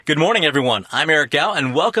Good morning, everyone. I'm Eric Gao,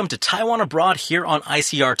 and welcome to Taiwan Abroad here on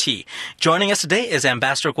ICRT. Joining us today is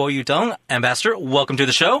Ambassador Guo Yudong. Ambassador, welcome to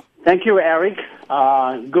the show. Thank you, Eric.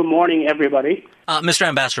 Good morning, everybody. Mr.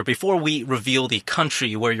 Ambassador, before we reveal the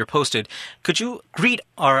country where you're posted, could you greet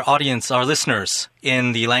our audience, our listeners,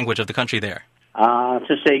 in the language of the country there?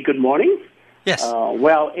 To say good morning? Yes.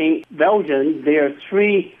 Well, in Belgium, there are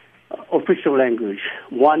three official languages.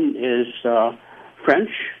 One is French,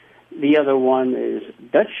 the other one is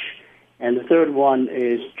Dutch, and the third one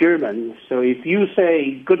is German. So if you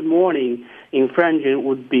say good morning in French, it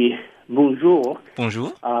would be bonjour.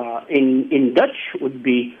 Bonjour. In Dutch, it would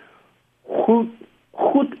be Goedemorgen.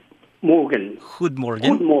 Goedemorgen.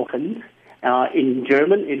 Goedemorgen. In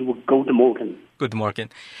German, it would go to Morgen. Good morning.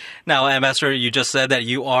 Now, Ambassador, you just said that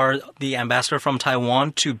you are the ambassador from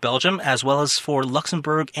Taiwan to Belgium, as well as for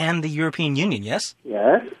Luxembourg and the European Union, yes?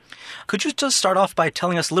 Yes. Could you just start off by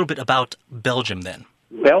telling us a little bit about Belgium, then?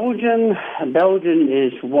 Belgium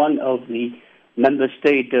is one of the member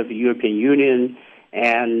states of the European Union,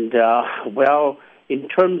 and, in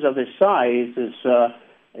terms of its size, is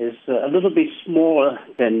a little bit smaller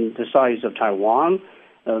than the size of Taiwan.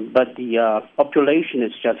 But the population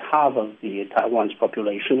is just half of the Taiwan's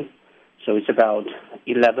population, so it's about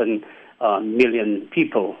 11 million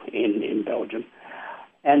people in Belgium.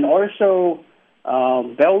 And also,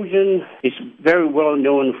 Belgium is very well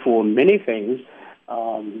known for many things.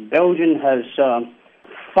 Belgium has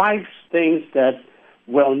 5 things that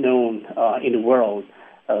well known in the world.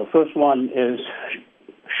 First one is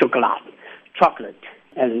chocolate,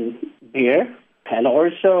 and beer, and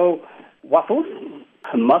also waffles,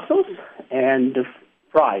 mussels, and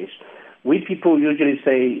fries. We people usually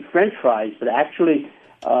say French fries, but actually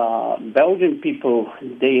Belgian people,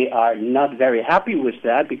 they are not very happy with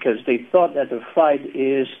that because they thought that the fries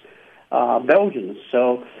is Belgian.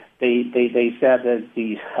 So they said that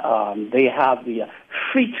they have the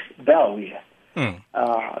frites belge.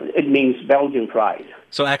 It means Belgian fries.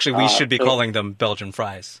 So actually we should be calling them Belgian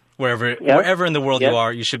fries. Wherever in the world you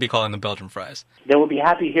are, you should be calling them Belgian fries. They will be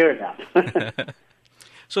happy to hear that.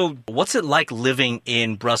 So what's it like living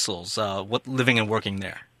in Brussels, living and working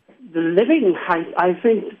there? The living, I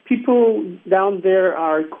think people down there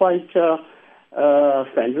are quite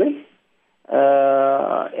friendly.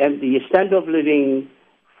 And the standard of living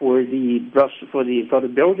for the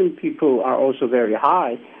Belgian people are also very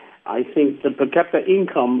high. I think the per capita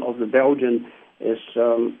income of the Belgian is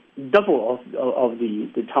double of the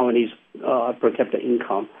Taiwanese per capita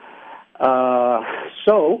income.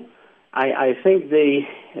 So I think they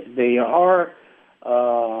are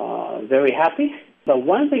very happy. But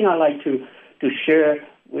one thing I like to share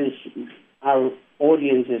with our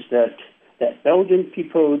audience is that Belgian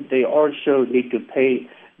people, they also need to pay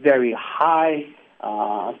very high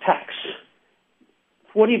tax.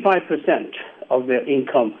 45% of their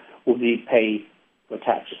income will be paid for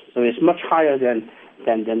tax. So it's much higher than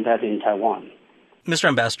that in Taiwan. Mr.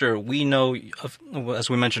 Ambassador, we know, as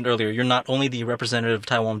we mentioned earlier, you're not only the representative of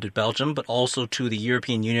Taiwan to Belgium, but also to the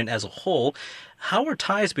European Union as a whole. How are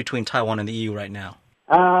ties between Taiwan and the EU right now?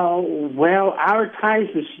 Well, our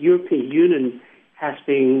ties with the European Union has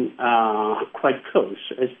been quite close,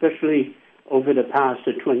 especially over the past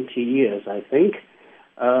 20 years, I think.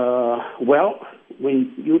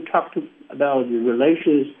 When you talk about the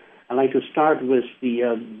relations, I'd like to start with the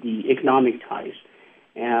economic ties.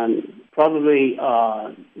 And probably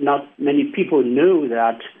not many people know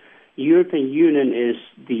that the European Union is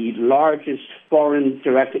the largest foreign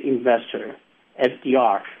direct investor,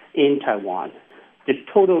 FDR, in Taiwan. The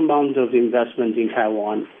total amount of investment in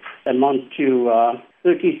Taiwan amounts to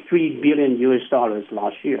 $33 billion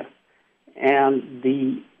last year. And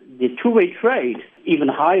the two-way trade, even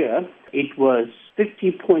higher, it was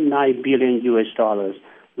 $50.9 billion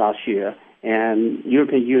last year. And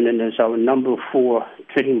European Union is our number 4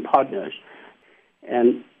 trading partners.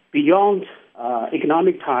 And beyond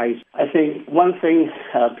economic ties, I think one thing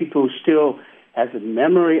people still have a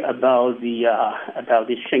memory about the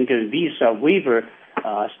Schengen visa waiver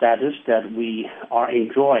status that we are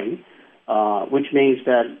enjoying, which means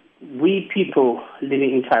that we people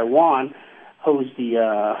living in Taiwan holds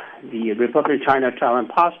the Republic of China Taiwan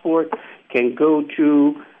passport, can go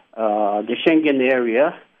to the Schengen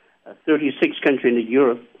area, 36 countries in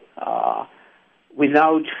Europe,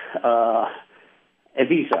 without a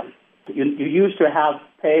visa. You used to have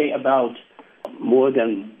pay about more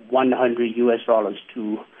than $100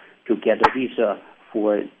 to get a visa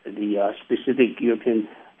for the specific European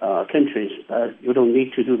countries. You don't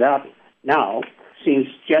need to do that now. Since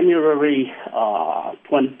January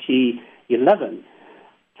 2011,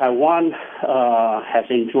 Taiwan has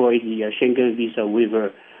enjoyed the Schengen visa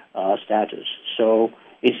waiver status. So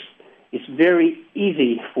it's very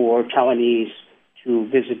easy for Taiwanese to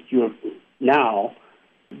visit Europe now.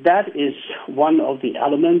 That is one of the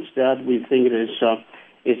elements that we think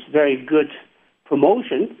is very good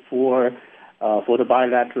promotion for the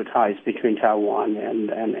bilateral ties between Taiwan and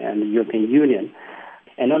the European Union.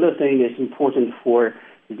 Another thing is important for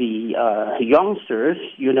the youngsters.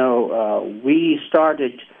 We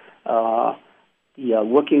started the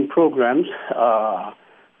working programs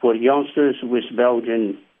for youngsters with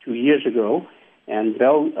Belgium 2 years ago, and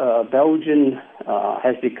Belgium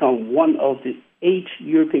has become one of the 8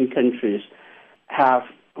 European countries have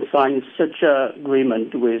signed such an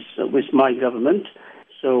agreement with my government.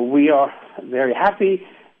 So we are very happy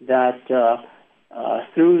that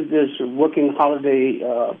through this working holiday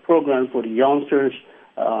program for the youngsters,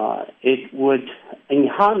 it would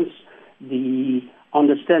enhance the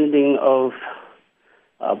understanding of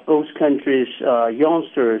both countries'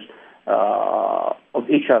 youngsters of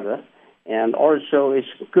each other, and also it's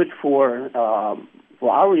good for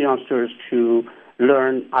our youngsters to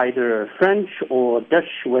learn either French or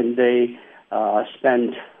Dutch when they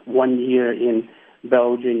spend 1 year in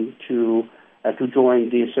Belgium to join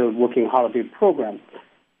this working holiday program.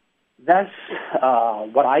 That's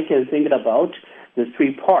what I can think about the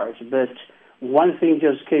 3 parts. But one thing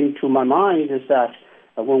just came to my mind is that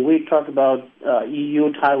when we talk about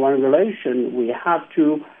EU-Taiwan relation, we have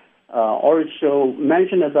to also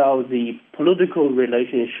mention about the political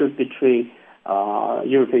relationship between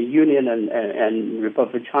European Union and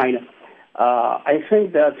Republic of China. I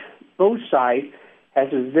think that both sides has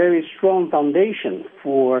a very strong foundation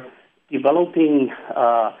for developing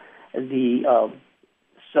the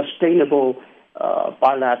sustainable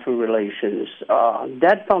bilateral relations.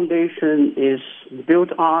 That foundation is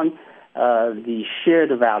built on the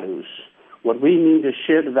shared values. What we mean the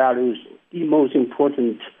shared values, the most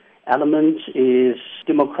important element is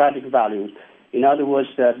democratic values. In other words,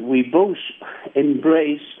 that we both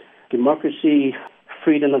embrace democracy,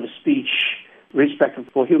 freedom of speech, respect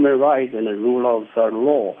for human rights, and the rule of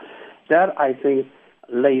law. That, I think,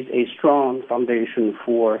 lays a strong foundation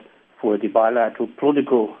for the bilateral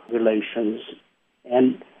political relations.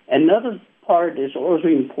 And another part is also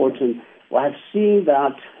important. I've seen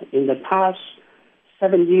that in the past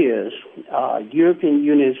 7 years, European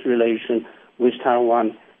Union's relation with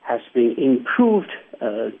Taiwan has been improved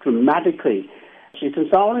dramatically. It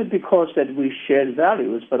is not only because that we share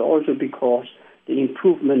values, but also because the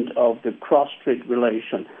improvement of the cross-strait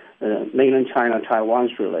relation, mainland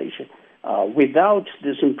China-Taiwan's relation. Without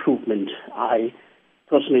this improvement, I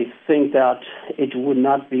personally think that it would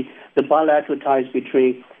not be, the bilateral ties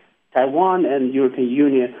between Taiwan and European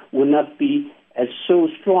Union would not be as so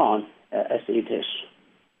strong as it is.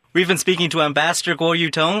 We've been speaking to Ambassador Guo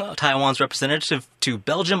Yutong, Taiwan's representative to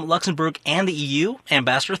Belgium, Luxembourg, and the EU.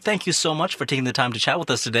 Ambassador, thank you so much for taking the time to chat with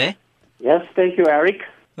us today. Yes, thank you, Eric.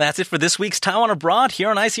 That's it for this week's Taiwan Abroad here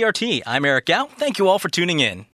on ICRT. I'm Eric Gao. Thank you all for tuning in.